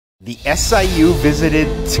The SIU visited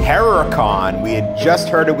TerrorCon. We had just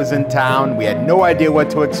heard it was in town. We had no idea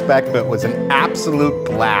what to expect, but it was an absolute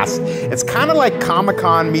blast. It's kind of like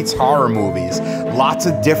Comic-Con meets horror movies. Lots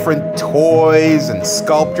of different toys and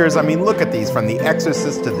sculptures. I mean, look at these, from The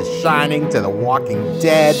Exorcist to The Shining to The Walking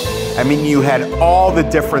Dead. I mean, you had all the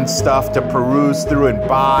different stuff to peruse through and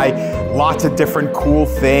buy. Lots of different cool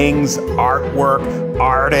things, artwork,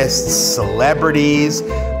 artists, celebrities,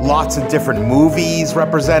 lots of different movies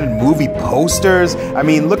represented, movie posters. I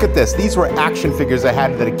mean, look at this. These were action figures I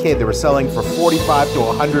had as a kid. They were selling for 45 to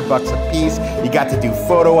 100 bucks a piece. You got to do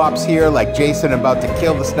photo ops here, like Jason about to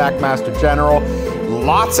kill the Snackmaster General.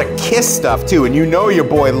 Lots of Kiss stuff too, and you know your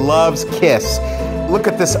boy loves Kiss. Look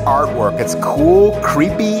at this artwork. It's cool,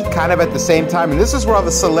 creepy, kind of at the same time. And this is where all the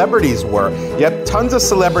celebrities were. You have tons of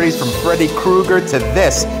celebrities, from Freddy Krueger to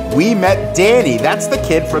this. We met Danny. That's the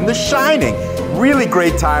kid from The Shining. Really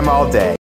great time all day.